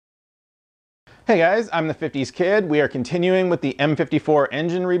Hey guys, I'm the 50s Kid. We are continuing with the M54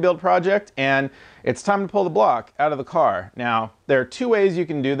 engine rebuild project, and it's time to pull the block out of the car. Now, there are two ways you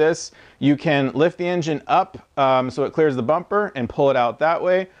can do this. You can lift the engine up so it clears the bumper and pull it out that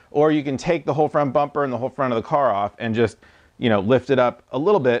way, or you can take the whole front bumper and the whole front of the car off and just, lift it up a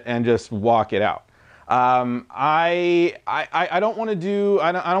little bit and just walk it out. I don't want to do,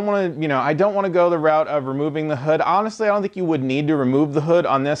 I don't want to go the route of removing the hood. Honestly, I don't think you would need to remove the hood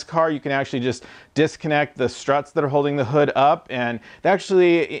on this car. You can actually just disconnect the struts that are holding the hood up. And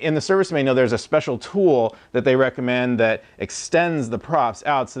actually, in the service manual, there's a special tool that they recommend that extends the props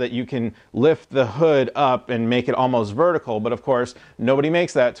out so that you can lift the hood up and make it almost vertical. But of course, nobody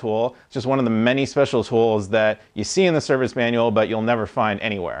makes that tool. It's just one of the many special tools that you see in the service manual, but you'll never find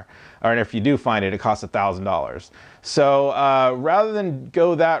anywhere. Or if you do find it, it costs $1,000. So rather than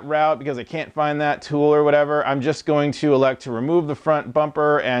go that route because I can't find that tool or whatever, I'm just going to elect to remove the front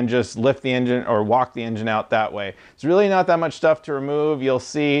bumper and just lift the engine or walk the engine out that way. It's really not that much stuff to remove. You'll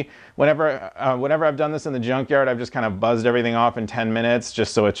see whenever I've done this in the junkyard, I've just kind of buzzed everything off in 10 minutes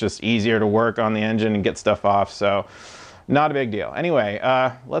just so it's just easier to work on the engine and get stuff off. So not a big deal. Anyway,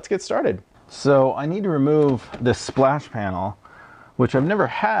 let's get started. So I need to remove this splash panel, which I've never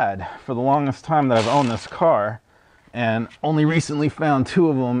had for the longest time that I've owned this car, and only recently found two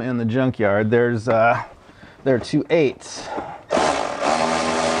of them in the junkyard. There are two 8s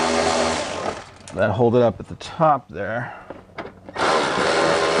that hold it up at the top there.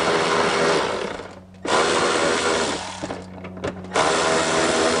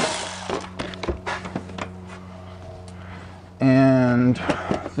 And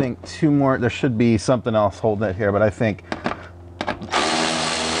I think two more, there should be something else holding it here, but I think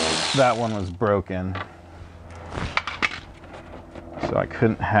that one was broken, so I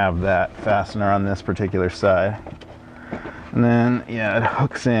couldn't have that fastener on this particular side. And then, yeah, it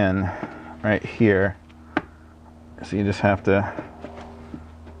hooks in right here, so you just have to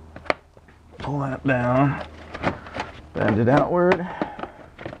pull that down, bend it outward.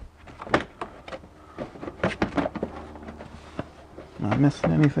 Am I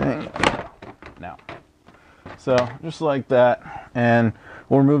missing anything? No. So just like that, and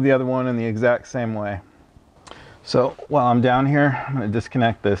we'll remove the other one in the exact same way. So while I'm down here, I'm going to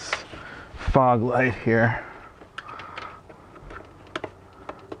disconnect this fog light here.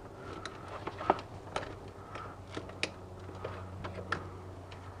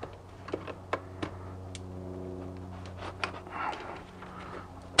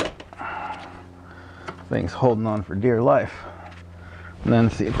 Thing's holding on for dear life. And then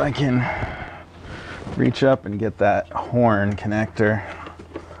see if I can reach up and get that horn connector.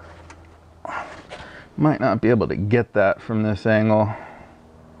 Might not be able to get that from this angle.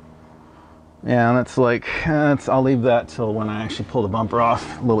 Yeah, that's like, I'll leave that till when I actually pull the bumper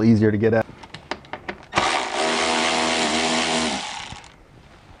off. A little easier to get at.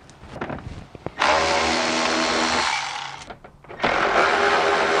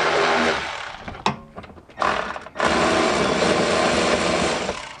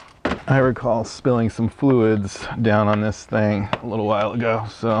 I recall spilling some fluids down on this thing a little while ago,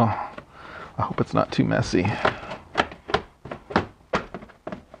 so I hope it's not too messy.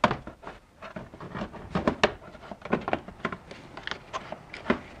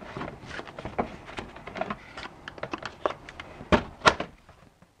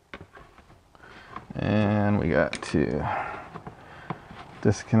 And we got to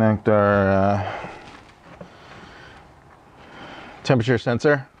disconnect our temperature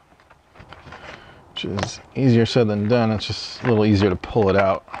sensor, which is easier said than done. It's just a little easier to pull it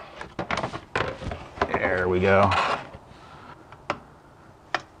out. There we go.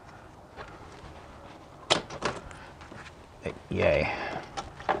 Yay.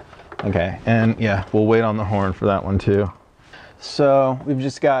 Okay, and yeah, we'll wait on the horn for that one too. So we've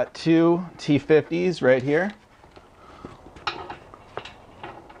just got two T50s right here.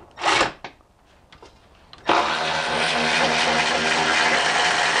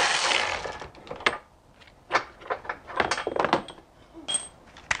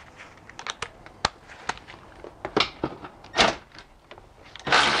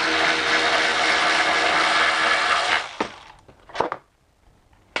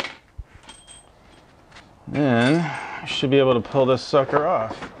 Then I should be able to pull this sucker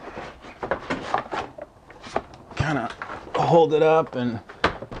off. Kind of hold it up and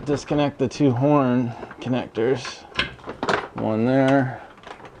disconnect the two horn connectors. One there,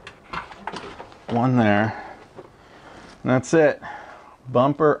 one there. And that's it.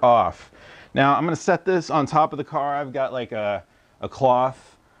 Bumper off. Now I'm going to set this on top of the car. I've got like a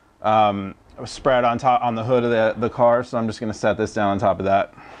cloth spread on the hood of the car, so I'm just going to set this down on top of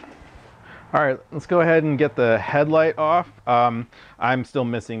that. All right, let's go ahead and get the headlight off. I'm still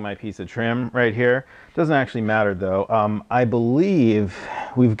missing my piece of trim right here. Doesn't actually matter though. I believe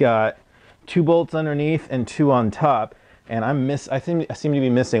we've got 2 bolts underneath and 2 on top, and I seem to be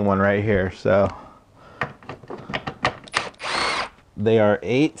missing one right here. So they are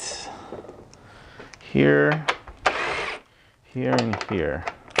 8 here, here, and here.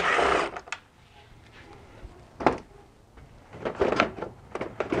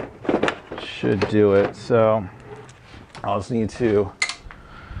 Should do it. So I'll just need to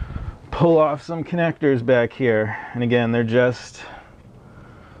pull off some connectors back here, and again, they're just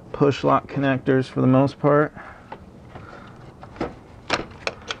push lock connectors for the most part.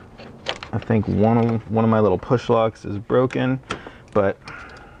 I think one of my little push locks is broken, but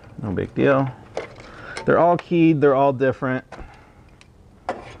no big deal. They're all keyed, they're all different.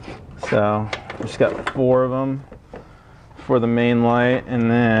 So I just got 4 of them for the main light,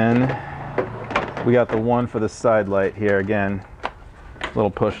 and then we got the one for the side light here. Again, little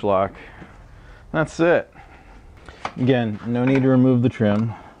push lock. That's it. Again, no need to remove the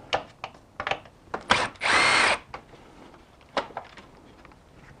trim.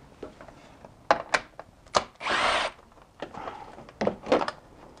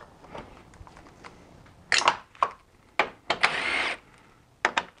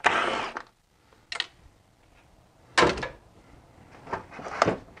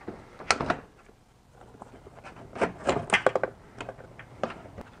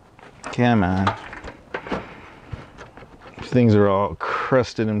 Come on. These things are all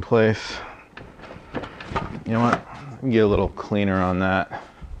crusted in place. You know what? Let me get a little cleaner on that.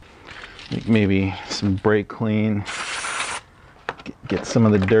 Maybe some brake clean. Get some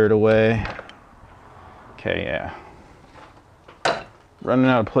of the dirt away. Okay, yeah. Running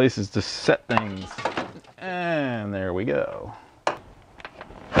out of places to set things. And there we go.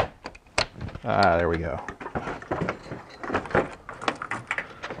 Ah, there we go.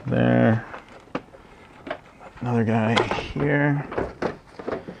 There. Another guy here.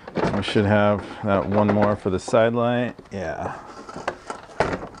 We should have that one more for the side light. Yeah.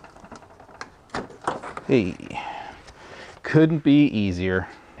 Hey. Couldn't be easier.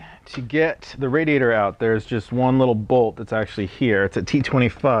 To get the radiator out, there's just one little bolt that's actually here. It's a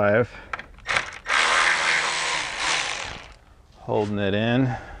T25. Holding it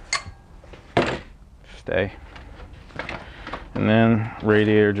in. Stay. And then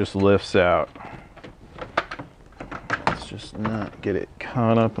radiator just lifts out. Let's just not get it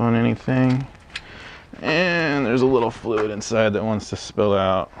caught up on anything. And there's a little fluid inside that wants to spill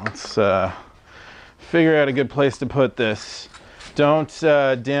out. Let's figure out a good place to put this. Don't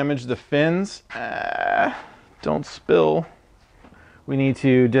damage the fins. Don't spill. We need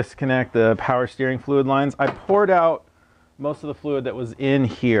to disconnect the power steering fluid lines. I poured out most of the fluid that was in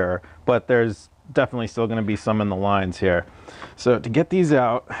here, but there's definitely still going to be some in the lines here. So to get these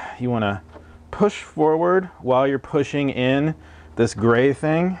out, you want to push forward while you're pushing in this gray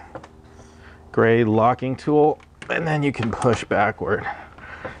thing, gray locking tool, and then you can push backward.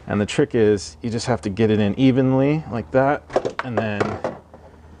 And the trick is you just have to get it in evenly like that, and then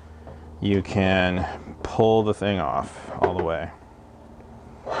you can pull the thing off all the way.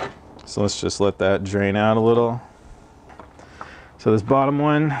 So let's just let that drain out a little. So this bottom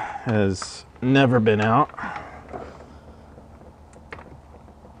one has never been out.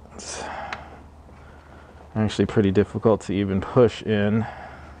 It's actually pretty difficult to even push in.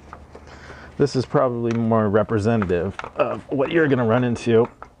 This is probably more representative of what you're gonna run into.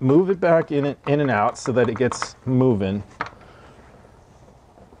 Move it back in and out so that it gets moving.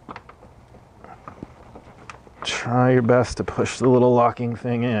 Try your best to push the little locking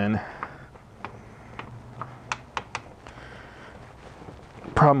thing in.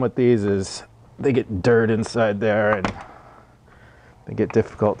 Problem with these is they get dirt inside there and they get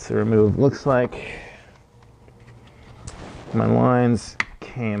difficult to remove. Looks like my lines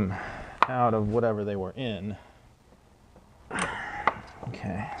came out of whatever they were in.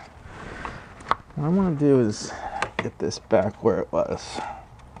 Okay. What I want to do is get this back where it was,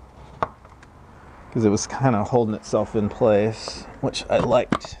 because it was kind of holding itself in place, which I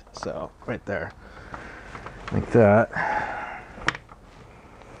liked. So right there, like that.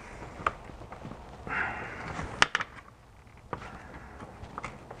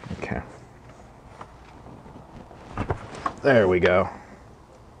 Okay. There we go.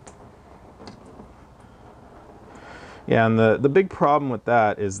 Yeah, and the big problem with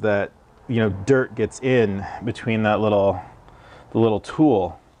that is that, you know, dirt gets in between that the little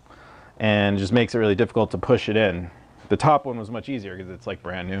tool, and just makes it really difficult to push it in. The top one was much easier because it's like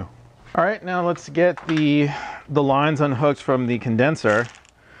brand new. All right, now let's get the lines unhooked from the condenser.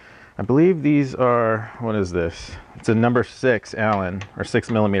 I believe these are, what is this? It's a number 6 Allen, or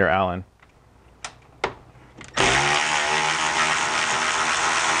 6mm Allen.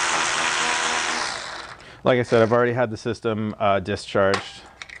 Like I said, I've already had the system discharged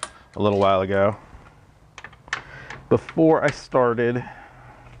a little while ago. Before I started,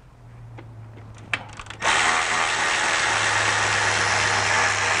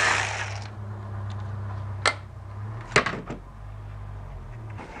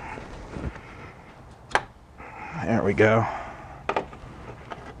 there we go.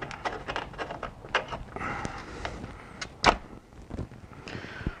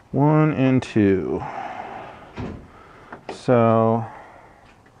 One and two. So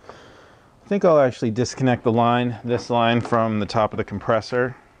I think I'll actually disconnect the line, this line, from the top of the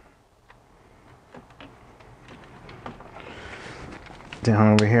compressor.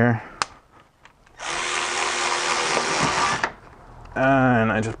 Down over here.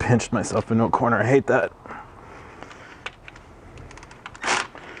 And I just pinched myself into a corner. I hate that.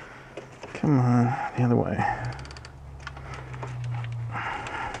 Come on, the other way.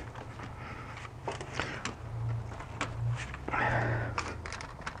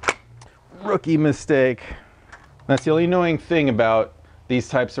 Rookie mistake. That's the only annoying thing about these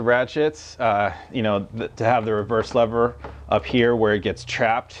types of ratchets. You know, to have the reverse lever up here where it gets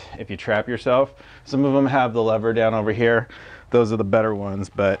trapped if you trap yourself. Some of them have the lever down over here. Those are the better ones,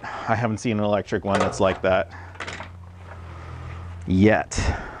 but I haven't seen an electric one that's like that yet.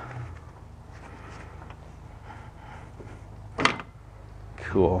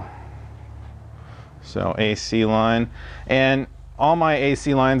 Cool. So AC line, and all my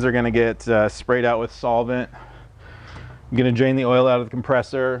AC lines are going to get sprayed out with solvent. I'm going to drain the oil out of the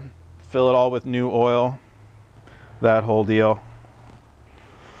compressor, fill it all with new oil, that whole deal.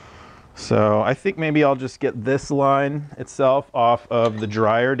 So I think maybe I'll just get this line itself off of the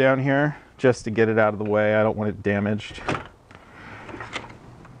dryer down here just to get it out of the way. I don't want it damaged.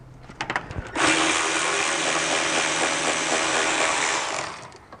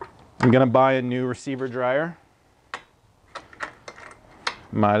 I'm going to buy a new receiver dryer.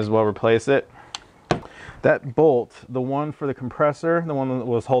 Might as well replace it. That bolt, the one for the compressor, the one that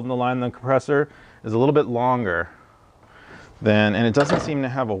was holding the line in the compressor, is a little bit longer than, and it doesn't seem to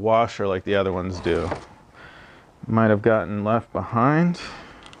have a washer like the other ones do. Might have gotten left behind.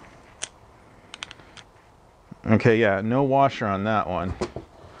 Okay, yeah, no washer on that one.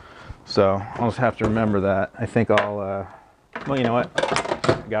 So I'll just have to remember that. I think I'll, well, you know what?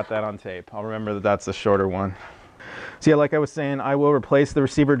 Got that on tape. I'll remember that that's the shorter one. So yeah, like I was saying, I will replace the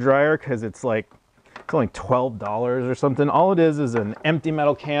receiver dryer because it's like, it's only $12 or something. All it is an empty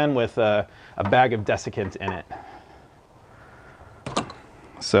metal can with a bag of desiccant in it.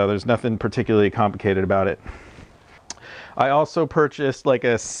 So there's nothing particularly complicated about it. I also purchased like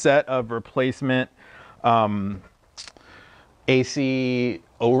a set of replacement AC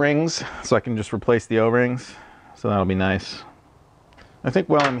O-rings, so I can just replace the O-rings. So that'll be nice. I think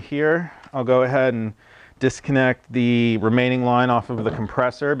while I'm here, I'll go ahead and disconnect the remaining line off of the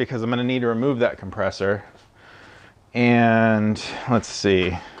compressor because I'm going to need to remove that compressor. And let's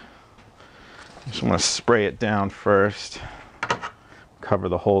see. I just want to spray it down first. Cover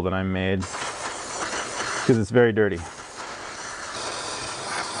the hole that I made because it's very dirty.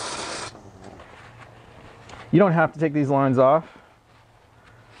 You don't have to take these lines off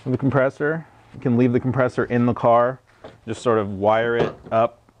of the compressor. You can leave the compressor in the car. Just sort of wire it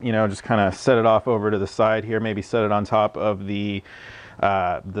up, you know, just kind of set it off over to the side here, maybe set it on top of the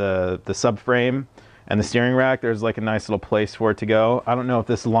subframe and the steering rack. There's like a nice little place for it to go. I don't know if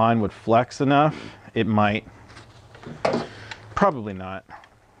this line would flex enough. It might. Probably not.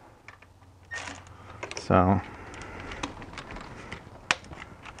 So.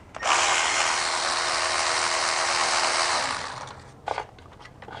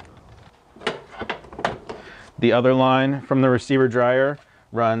 The other line from the receiver dryer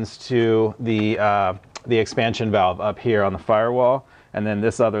runs to the expansion valve up here on the firewall, and then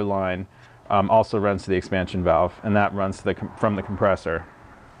this other line also runs to the expansion valve, and that runs to from the compressor.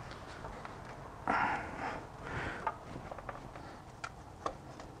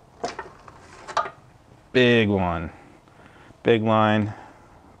 Big one, big line,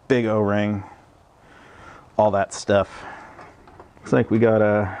 big O-ring, all that stuff. Looks like we got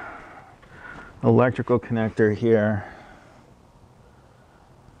a electrical connector here.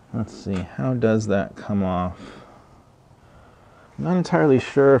 Let's see, how does that come off? I'm not entirely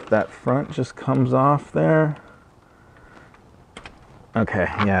sure if that front just comes off there. Okay,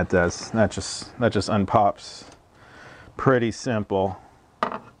 yeah, it does. That just unpops. Pretty simple.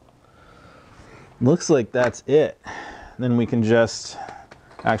 Looks like that's it. Then we can just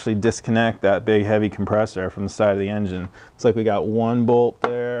actually disconnect that big heavy compressor from the side of the engine. Looks like we got one bolt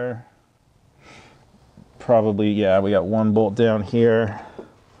there. Probably, yeah, we got one bolt down here.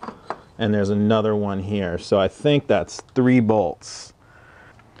 And there's another one here. So I think that's 3 bolts.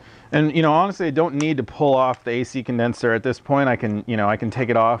 And, you know, honestly, I don't need to pull off the AC condenser at this point. I can, you know, I can take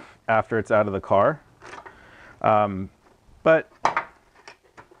it off after it's out of the car. But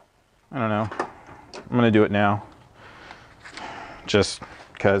I don't know. I'm gonna do it now. Just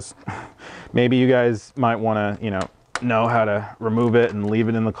because maybe you guys might want to, you know how to remove it and leave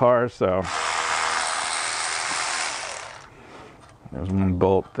it in the car. So there's one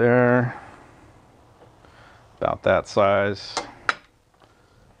bolt there, about that size.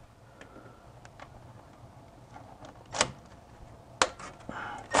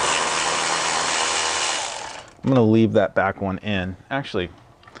 I'm gonna leave that back one in. Actually,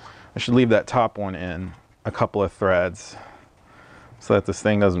 I should leave that top one in a couple of threads so that this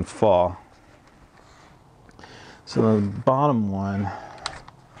thing doesn't fall. So the bottom one,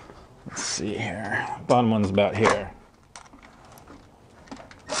 let's see here. Bottom one's about here.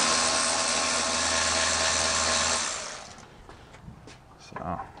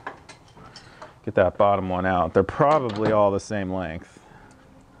 So get that bottom one out. They're probably all the same length.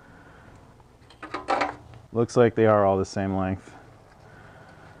 Looks like they are all the same length.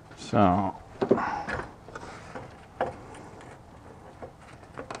 So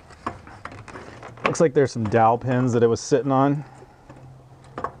looks like there's some dowel pins that it was sitting on.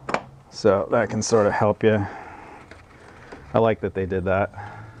 So that can sort of help you. I like that they did that.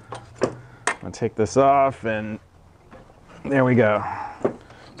 I'm gonna take this off and there we go.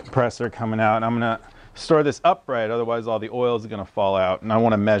 Compressor coming out. I'm gonna store this upright, otherwise all the oil is gonna fall out, and I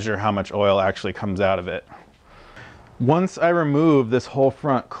wanna measure how much oil actually comes out of it. Once I remove this whole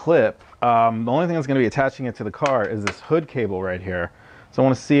front clip, the only thing that's gonna be attaching it to the car is this hood cable right here. So I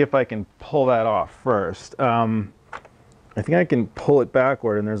wanna see if I can pull that off first. I think I can pull it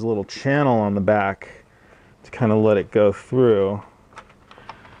backward, and there's a little channel on the back to kind of let it go through.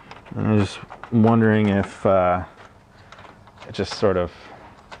 And I'm just wondering if it just sort of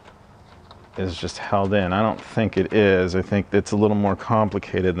is just held in. I don't think it is. I think it's a little more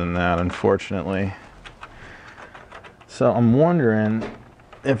complicated than that, unfortunately. So I'm wondering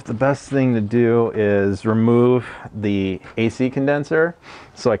if the best thing to do is remove the AC condenser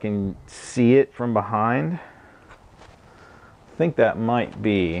so I can see it from behind. I think that might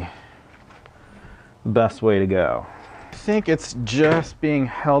be the best way to go. I think it's just being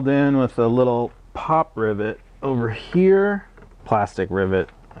held in with a little pop rivet over here. Plastic rivet,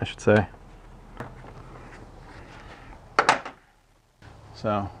 I should say.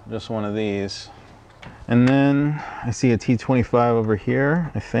 So just one of these. And then I see a T25 over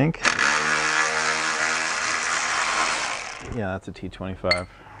here, I think. Yeah, that's a T25.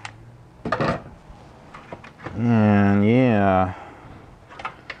 And yeah,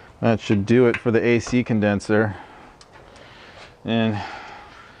 that should do it for the AC condenser. And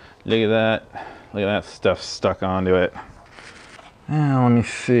look at that. Look at that stuff stuck onto it. Now let me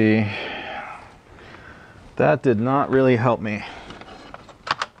see. That did not really help me.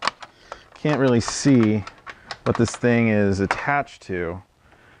 Can't really see what this thing is attached to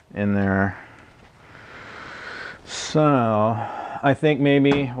in there. So I think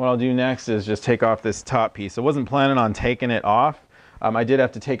maybe what I'll do next is just take off this top piece. I wasn't planning on taking it off. I did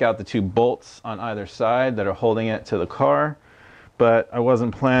have to take out the 2 bolts on either side that are holding it to the car, but I was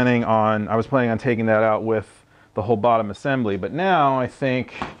planning on taking that out with the whole bottom assembly. But now I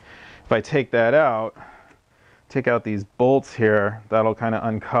think if I take that out, take out these bolts here, that'll kind of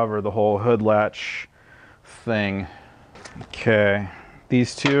uncover the whole hood latch thing. Okay,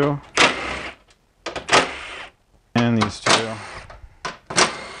 these 2 and these 2.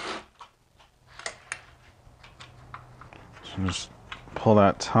 So just pull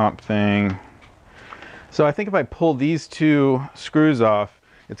that top thing. So I think if I pull these 2 screws off,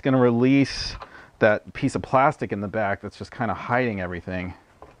 it's going to release that piece of plastic in the back that's just kind of hiding everything.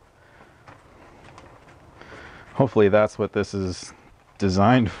 Hopefully that's what this is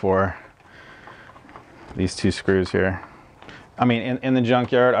designed for, these 2 screws here. I mean, in the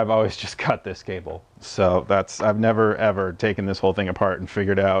junkyard, I've always just cut this cable. So I've never ever taken this whole thing apart and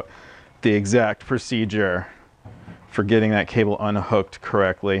figured out the exact procedure for getting that cable unhooked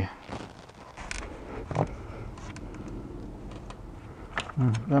correctly.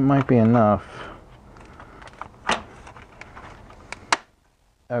 That might be enough.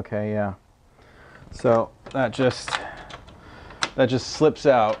 Okay, yeah. So that just slips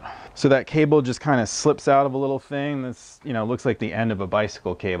out. So that cable just kind of slips out of a little thing that's, you know, looks like the end of a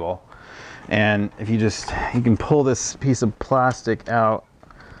bicycle cable. And if you can pull this piece of plastic out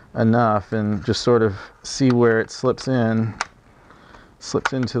enough and just sort of see where it slips in.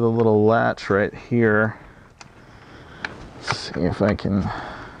 Slips into the little latch right here. Let's see if I can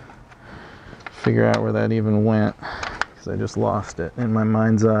figure out where that even went, because I just lost it in my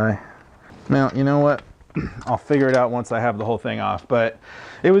mind's eye. Now, you know what? I'll figure it out once I have the whole thing off, but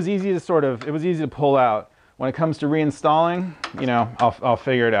it was easy to pull out. When it comes to reinstalling, you know, I'll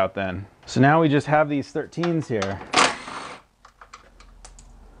figure it out then. So now we just have these 13s here.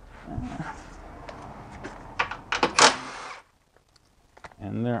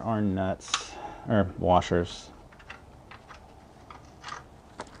 And there are nuts, or washers.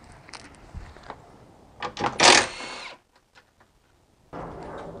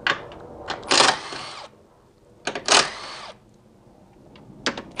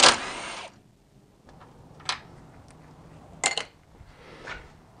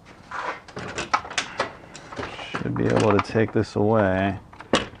 Should be able to take this away.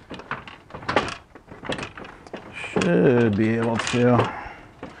 Should be able to.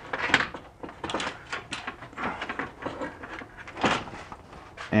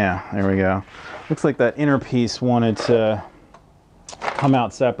 Yeah, there we go. Looks like that inner piece wanted to come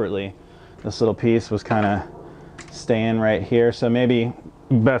out separately. This little piece was kind of staying right here, so maybe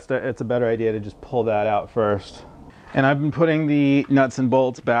it's a better idea to just pull that out first. And I've been putting the nuts and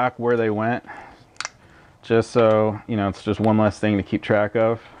bolts back where they went, just so, you know, it's just one less thing to keep track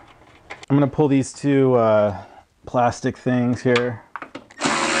of. I'm gonna pull these two plastic things here.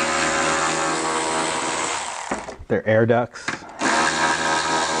 They're air ducts.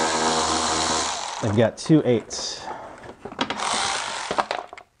 They've got 2 8s.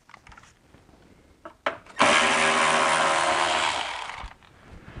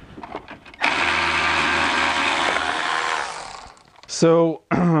 So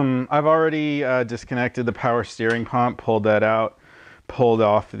I've already disconnected the power steering pump, pulled that out, pulled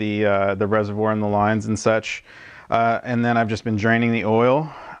off the reservoir and the lines and such, and then I've just been draining the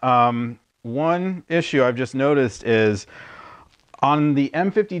oil. One issue I've just noticed is on the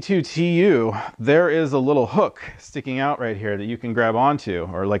M52 TU, there is a little hook sticking out right here that you can grab onto,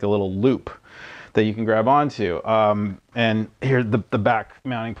 or like a little loop that you can grab onto. And here, the back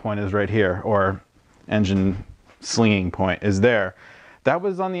mounting point is right here, or engine slinging point is there. That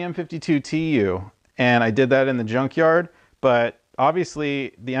was on the M52 TU, and I did that in the junkyard, but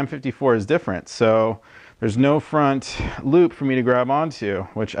obviously the M54 is different, so there's no front loop for me to grab onto,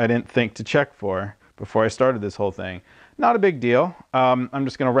 which I didn't think to check for before I started this whole thing. Not a big deal. I'm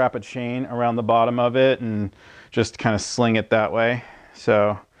just gonna wrap a chain around the bottom of it and just kind of sling it that way.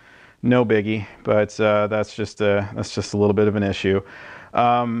 So no biggie, but that's just a little bit of an issue.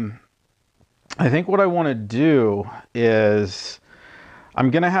 I think what I want to do is I'm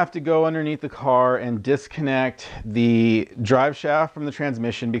gonna have to go underneath the car and disconnect the drive shaft from the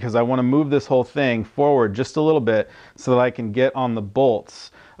transmission, because I want to move this whole thing forward just a little bit so that I can get on the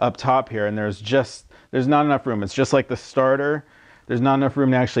bolts up top here, and there's not enough room. It's just like the starter. There's not enough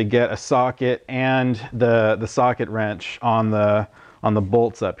room to actually get a socket and the socket wrench on the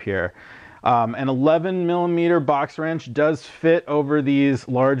bolts up here. An 11mm box wrench does fit over these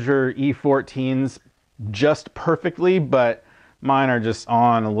larger E14s just perfectly, but mine are just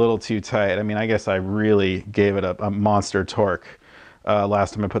on a little too tight. I mean, I guess I really gave it a monster torque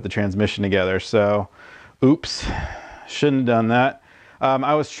last time I put the transmission together. So, oops, shouldn't have done that.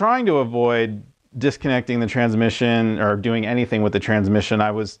 I was trying to avoid disconnecting the transmission or doing anything with the transmission.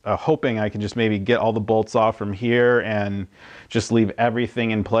 I was hoping I could just maybe get all the bolts off from here and just leave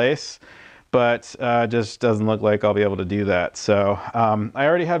everything in place, but just doesn't look like I'll be able to do that. So I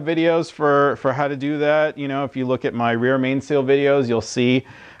already have videos for how to do that. You know, if you look at my rear mainsail videos, you'll see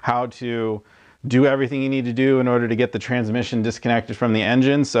how to do everything you need to do in order to get the transmission disconnected from the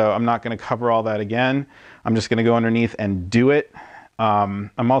engine. So I'm not going to cover all that again. I'm just going to go underneath and do it.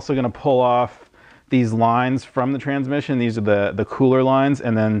 I'm also going to pull off these lines from the transmission. These are the cooler lines,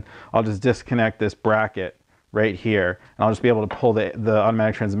 and then I'll just disconnect this bracket right here, and I'll just be able to pull the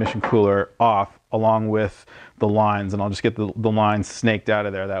automatic transmission cooler off along with the lines, and I'll just get the lines snaked out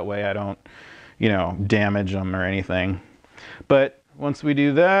of there. That way I don't, you know, damage them or anything. But once we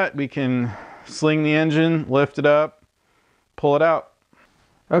do that, we can sling the engine, lift it up, pull it out.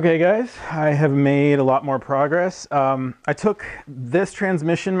 Okay guys, I have made a lot more progress. I took this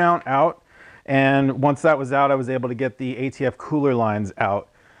transmission mount out, and once that was out, I was able to get the ATF cooler lines out.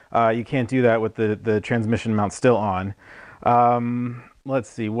 You can't do that with the transmission mount still on. Let's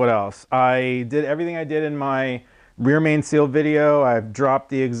see, what else? I did everything I did in my rear main seal video. I've dropped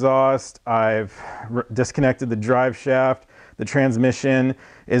the exhaust. I've disconnected the drive shaft. The transmission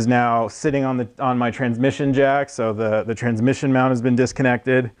is now sitting on my transmission jack, so the transmission mount has been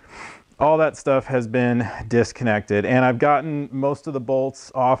disconnected. All that stuff has been disconnected, and I've gotten most of the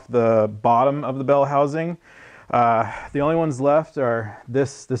bolts off the bottom of the bell housing. The only ones left are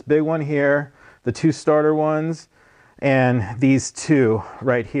this big one here, the two starter ones, and these two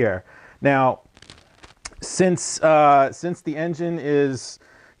right here. Now, since the engine is,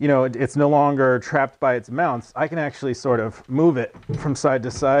 you know, it's no longer trapped by its mounts, I can actually sort of move it from side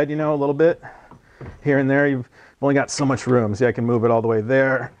to side, you know, a little bit here and there. You've only got so much room. See, I can move it all the way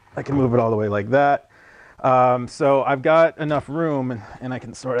there. I can move it all the way like that. So I've got enough room, and I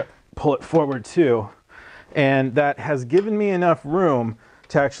can sort of pull it forward too. And that has given me enough room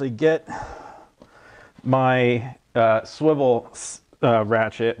to actually get my swivel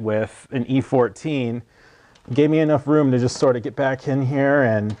ratchet with an E14. Gave me enough room to just sort of get back in here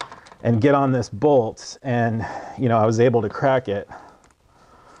and get on this bolt, and you know, I was able to crack it.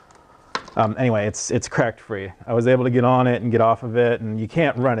 Anyway, it's cracked free. I was able to get on it and get off of it, and you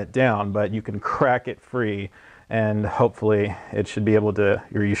can't run it down, but you can crack it free, and hopefully it should be able to,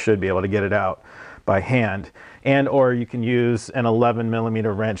 or you should be able to get it out by hand. And or you can use an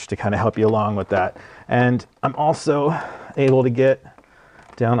 11mm wrench to kind of help you along with that. And I'm also able to get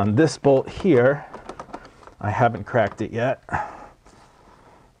down on this bolt here. I haven't cracked it yet.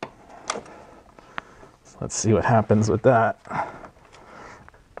 So let's see what happens with that.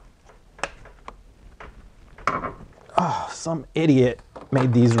 Oh, some idiot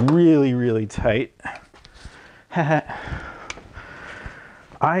made these really, really tight.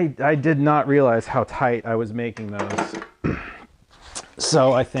 I did not realize how tight I was making those.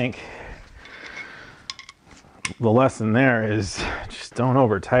 So I think the lesson there is just don't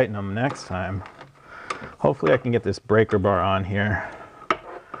over tighten them next time. Hopefully I can get this breaker bar on here.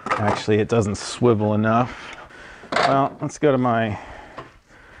 Actually, it doesn't swivel enough. Well, let's go to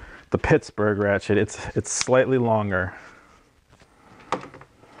the Pittsburgh ratchet. It's slightly longer.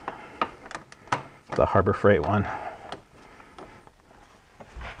 The Harbor Freight one.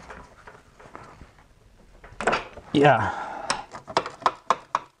 Yeah.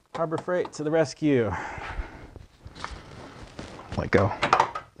 Harbor Freight to the rescue. Let go.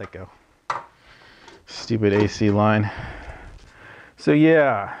 Let go. Stupid AC line. So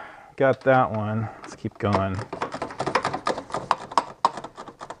yeah, got that one. Let's keep going.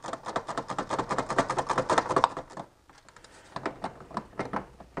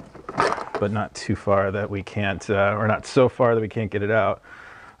 But not too far that we can't, or not so far that we can't get it out.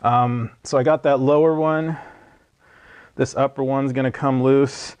 So I got that lower one. This upper one's gonna come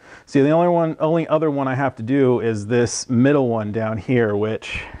loose. See, the only other one I have to do is this middle one down here,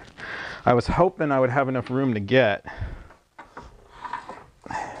 which I was hoping I would have enough room to get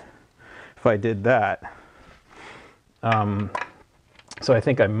if I did that. So I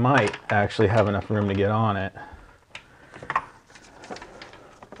think I might actually have enough room to get on it.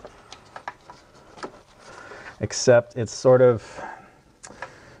 Except it's sort of,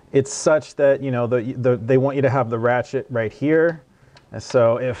 it's such that, you know, they want you to have the ratchet right here. And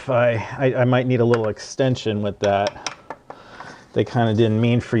so if I might need a little extension with that. They kind of didn't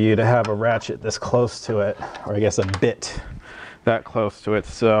mean for you to have a ratchet this close to it, or I guess a bit that close to it.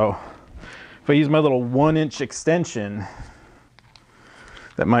 So if I use my little 1-inch extension,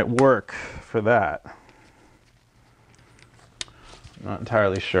 that might work for that. I'm not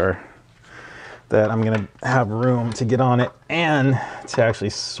entirely sure that I'm gonna have room to get on it and to actually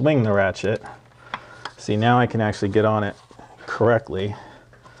swing the ratchet. See, now I can actually get on it correctly.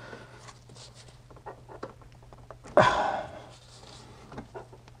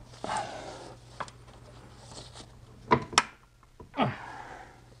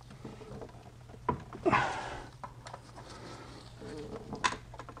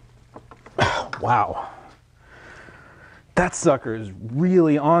 Wow, that sucker is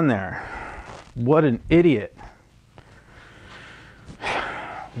really on there. What an idiot.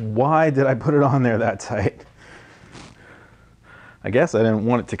 Why did I put it on there that tight? I guess I didn't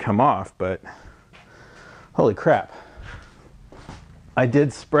want it to come off, but holy crap. I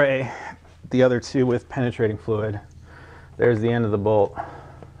did spray the other two with penetrating fluid. There's the end of the bolt,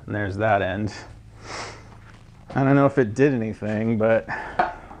 and there's that end. I don't know if it did anything, but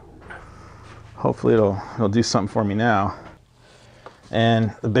hopefully it'll do something for me now.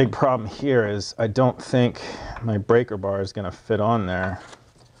 And the big problem here is I don't think my breaker bar is gonna fit on there.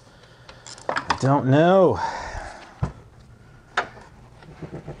 I don't know.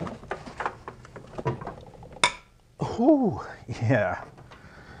 Ooh, yeah.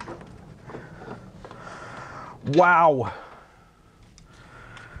 Wow.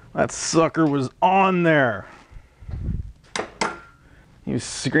 That sucker was on there. He was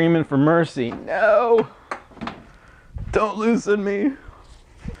screaming for mercy. No! Don't loosen me.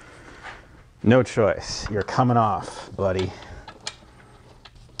 No choice. You're coming off, buddy.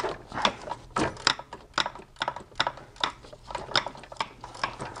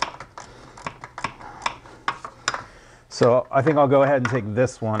 So I think I'll go ahead and take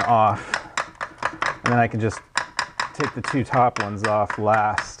this one off, and then I can just take the two top ones off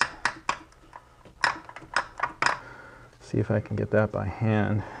last. See if I can get that by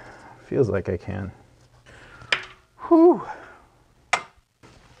hand. Feels like I can. Whew.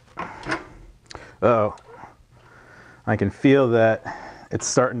 Uh-oh. I can feel that it's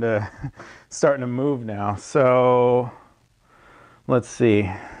starting to move now. So let's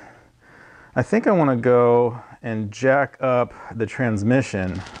see. I think I want to go and jack up the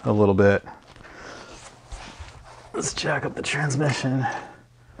transmission a little bit. Let's jack up the transmission.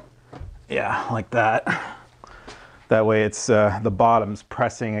 Yeah, like that. That way it's the bottoms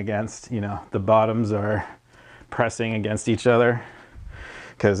pressing against, the bottoms are pressing against each other,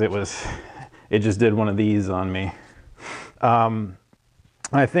 because it just did one of these on me.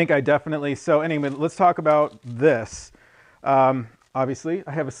 I think I definitely, so anyway, let's talk about this. Obviously,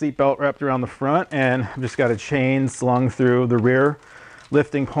 I have a seat belt wrapped around the front, and I've just got a chain slung through the rear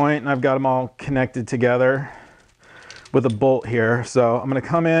lifting point, and I've got them all connected together with a bolt here. So I'm going to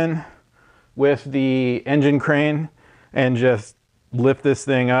come in with the engine crane and just lift this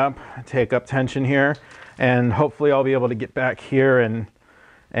thing up, take up tension here, and hopefully I'll be able to get back here and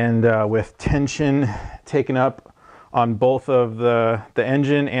with tension taken up on both of the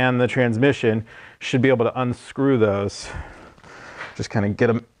engine and the transmission, should be able to unscrew those. Just kind of get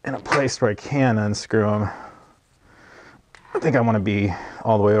them in a place where I can unscrew them. I think I want to be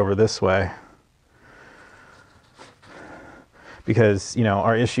all the way over this way, because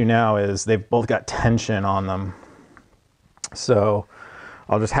our issue now is they've both got tension on them. So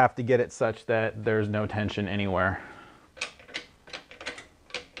I'll just have to get it such that there's no tension anywhere.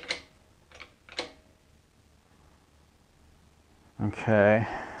 Okay,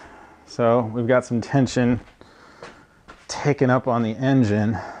 so we've got some tension taken up on the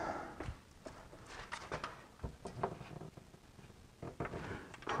engine.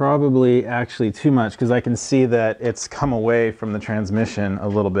 Probably actually too much, because I can see that it's come away from the transmission a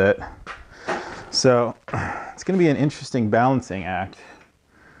little bit. So it's going to be an interesting balancing act.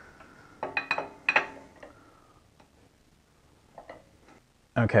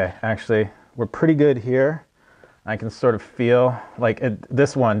 Okay, actually, we're pretty good here. I can sort of feel like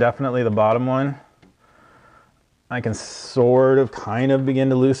this one, definitely the bottom one. I can sort of kind of begin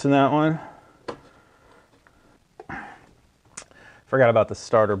to loosen that one. Forgot about the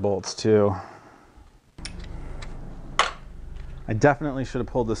starter bolts too. I definitely should have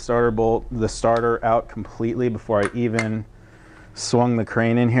pulled the starter out completely before I even swung the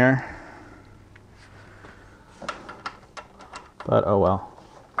crane in here. But oh well.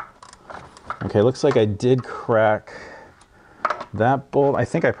 Okay, looks like I did crack that bolt. I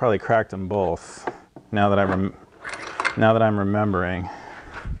think I probably cracked them both. Now that I'm remembering.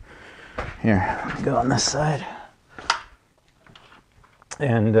 Here, go on this side.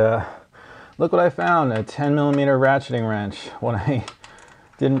 And look what I found, a 10mm ratcheting wrench. What I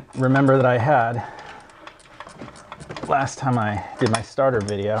didn't remember that I had last time I did my starter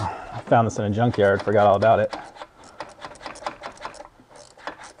video. I found this in a junkyard, forgot all about it.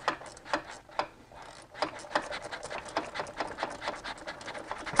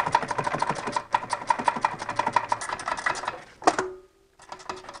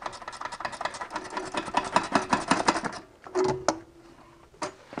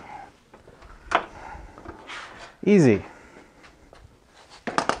 Easy.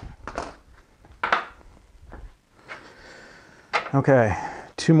 Okay,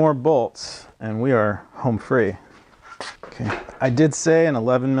 2 more bolts and we are home free. Okay, I did say an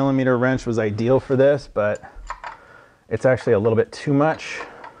 11mm wrench was ideal for this, but it's actually a little bit too much.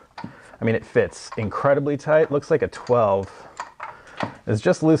 I mean, it fits incredibly tight. Looks like a 12. It's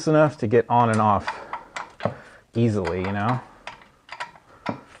just loose enough to get on and off easily,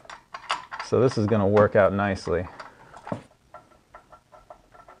 So this is going to work out nicely.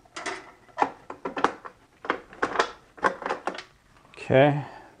 Okay,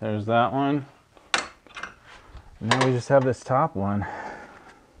 there's that one. Now we just have this top one.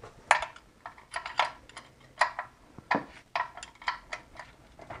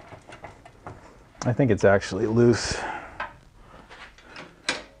 I think it's actually loose.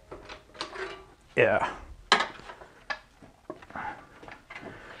 Yeah.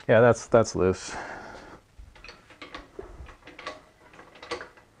 Yeah, that's loose.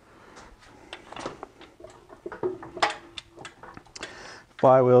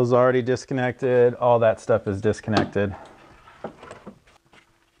 Flywheel's already disconnected. All that stuff is disconnected.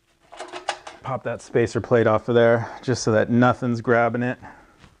 Pop that spacer plate off of there just so that nothing's grabbing it.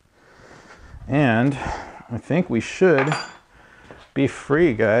 And I think we should be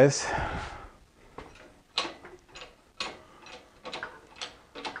free, guys.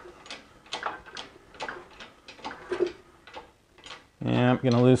 Yeah, I'm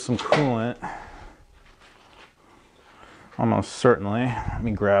gonna lose some coolant. Almost certainly. Let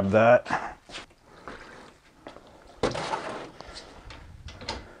me grab that.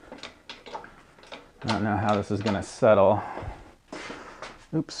 I don't know how this is gonna settle.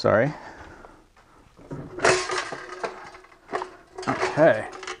 Oops, sorry. Okay.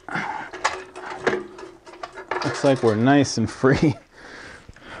 Looks like we're nice and free.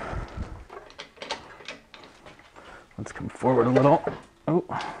 Let's come forward a little. Oh.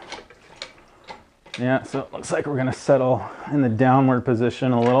 Yeah, so it looks like we're gonna settle in the downward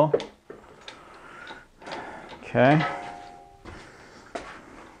position a little. Okay.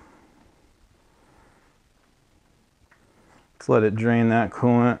 Let's let it drain that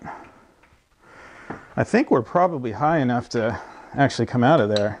coolant. I think we're probably high enough to actually come out of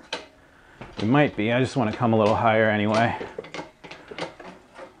there. We might be. I just want to come a little higher anyway.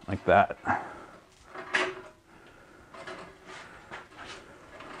 Like that.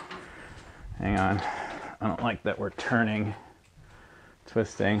 Hang on. I don't like that we're turning,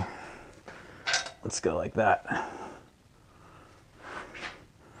 twisting. Let's go like that.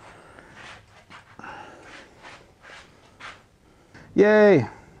 Yay!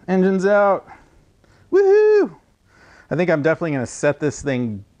 Engine's out. Woohoo! I think I'm definitely going to set this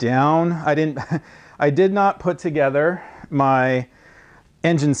thing down. I did not put together my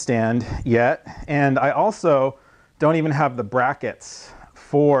engine stand yet, and I also don't even have the brackets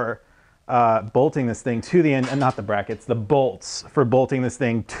for bolting this thing to the engine, not the brackets, the bolts for bolting this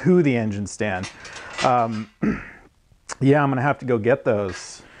thing to the engine stand. Yeah, I'm gonna have to go get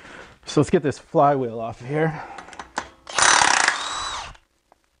those. So let's get this flywheel off of here.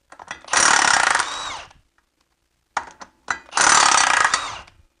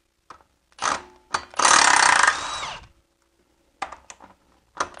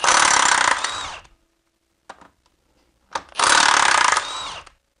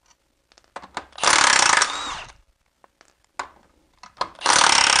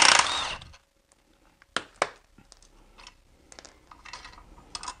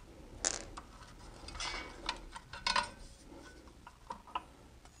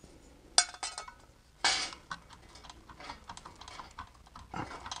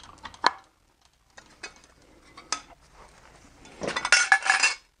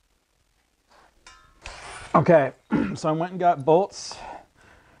 Okay, so I went and got bolts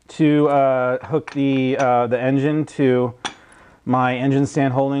to hook the engine to my engine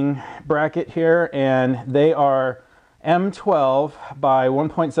stand holding bracket here, and they are M12 by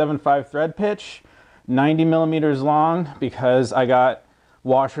 1.75 thread pitch, 90 millimeters long, because I got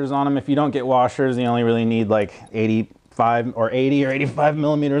washers on them. If you don't get washers, you only really need like 85 or 80 or 85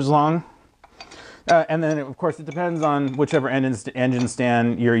 millimeters long. And then, of course, it depends on whichever engine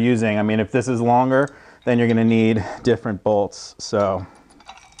stand you're using. I mean, if this is longer, then you're going to need different bolts. So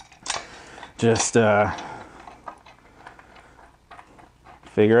just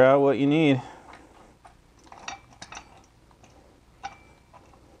figure out what you need.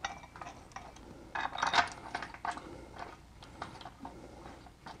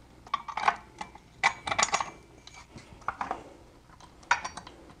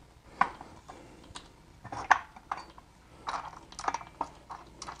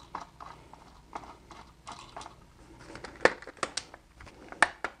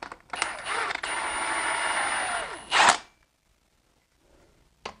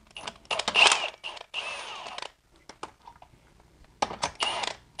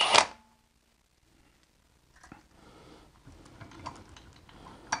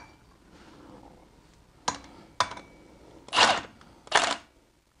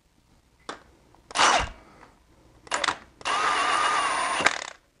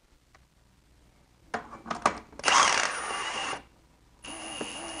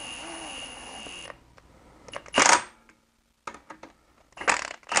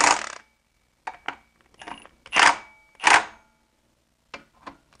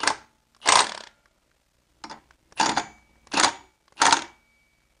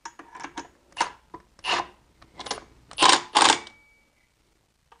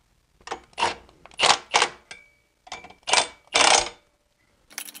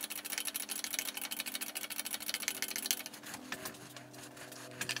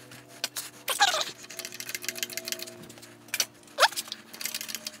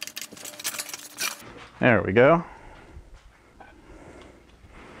 There we go.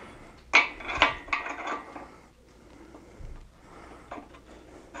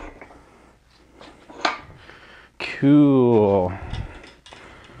 Cool.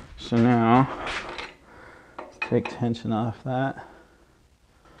 So now, take tension off that.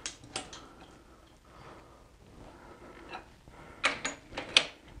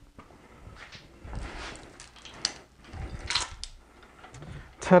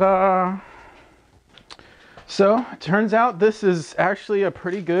 Ta-da! So, it turns out this is actually a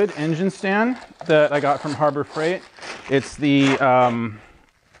pretty good engine stand that I got from Harbor Freight. It's the,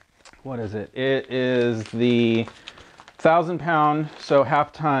 what is it? It is the 1,000-pound, so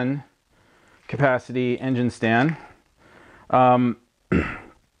half-ton capacity engine stand. The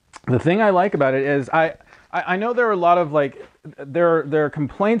thing I like about it is I know there are a lot of like, there are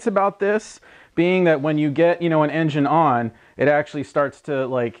complaints about this, being that when you get, an engine on, it actually starts to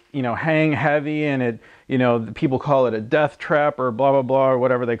like, hang heavy, and it, people call it a death trap or blah, blah, blah, or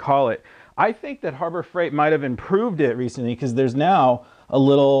whatever they call it. I think that Harbor Freight might have improved it recently, because there's now a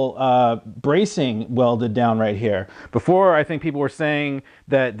little bracing welded down right here. Before, I think people were saying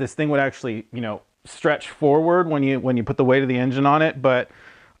that this thing would actually, stretch forward when you put the weight of the engine on it, but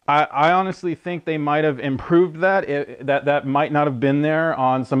I honestly think they might have improved that. That might not have been there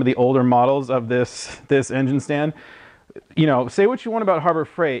on some of the older models of this engine stand. Say what you want about Harbor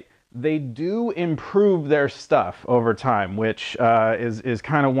Freight, they do improve their stuff over time, which is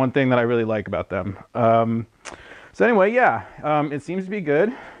kind of one thing that I really like about them. So anyway, yeah, it seems to be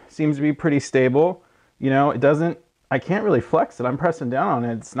good. Seems to be pretty stable. It doesn't, I can't really flex it. I'm pressing down on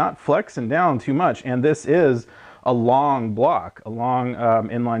it. It's not flexing down too much. And this is a long block, a long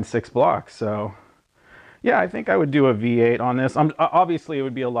inline 6 block. So yeah, I think I would do a V8 on this. Obviously it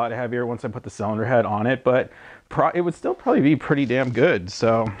would be a lot heavier once I put the cylinder head on it, but it would still probably be pretty damn good.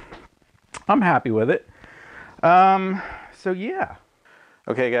 So I'm happy with it. So yeah.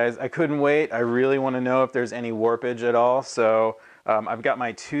 Okay guys, I couldn't wait. I really want to know if there's any warpage at all. So I've got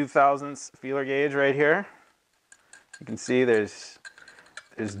my 2/1000 feeler gauge right here. You can see there's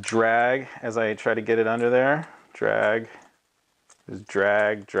drag as I try to get it under there. Drag, there's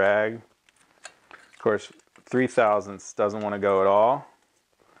drag, drag. Of course, 3/1000 doesn't want to go at all.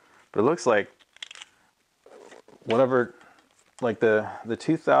 But it looks like whatever, like the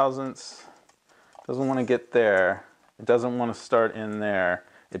 2/1000 doesn't want to get there. It doesn't want to start in there.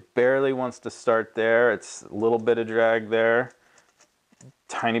 It barely wants to start there. It's a little bit of drag there.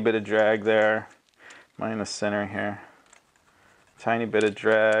 Tiny bit of drag there. Am I in the center here? Tiny bit of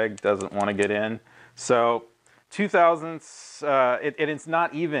drag, doesn't want to get in. So 2/1000, it's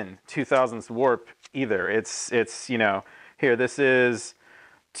not even 2/1000 warp either. It's here, this is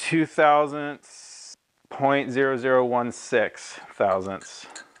 0.0016 thousandths.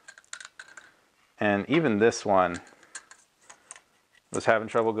 And even this one was having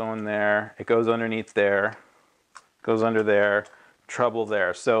trouble going there. It goes underneath there, goes under there, trouble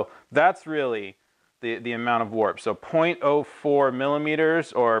there. So that's really the amount of warp. So 0.04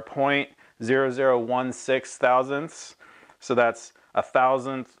 millimeters or 0.0016 thousandths. So that's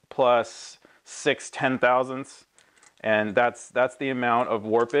 1,000th plus 6/10,000ths. And that's the amount of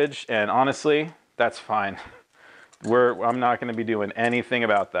warpage. And honestly, that's fine. I'm not going to be doing anything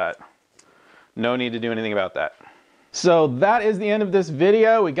about that. No need to do anything about that. So that is the end of this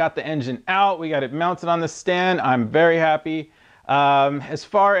video. We got the engine out. We got it mounted on the stand. I'm very happy. As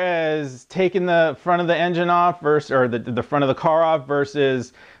far as taking the front of the engine off or the front of the car off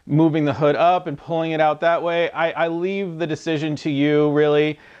versus moving the hood up and pulling it out that way, I leave the decision to you,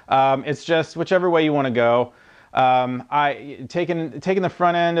 really. It's just whichever way you want to go. Taking the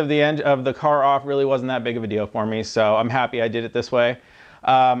front end of the car off really wasn't that big of a deal for me, so I'm happy I did it this way.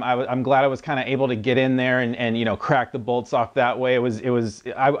 I'm glad I was kind of able to get in there and crack the bolts off that way. I would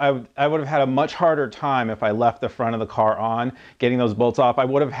have had a much harder time if I left the front of the car on, getting those bolts off. I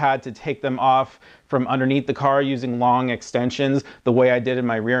would have had to take them off from underneath the car using long extensions, the way I did in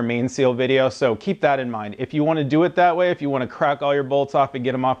my rear main seal video. So keep that in mind. If you want to do it that way, if you want to crack all your bolts off and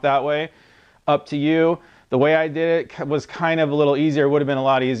get them off that way, up to you. The way I did it was kind of a little easier. It would have been a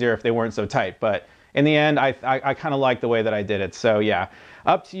lot easier if they weren't so tight, but in the end, I kind of like the way that I did it. So yeah,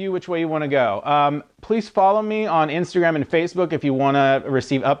 up to you which way you want to go. Please follow me on Instagram and Facebook if you want to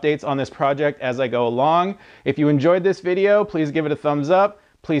receive updates on this project as I go along. If you enjoyed this video, please give it a thumbs up.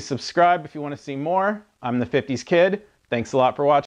 Please subscribe if you want to see more. I'm the 50s Kid. Thanks a lot for watching.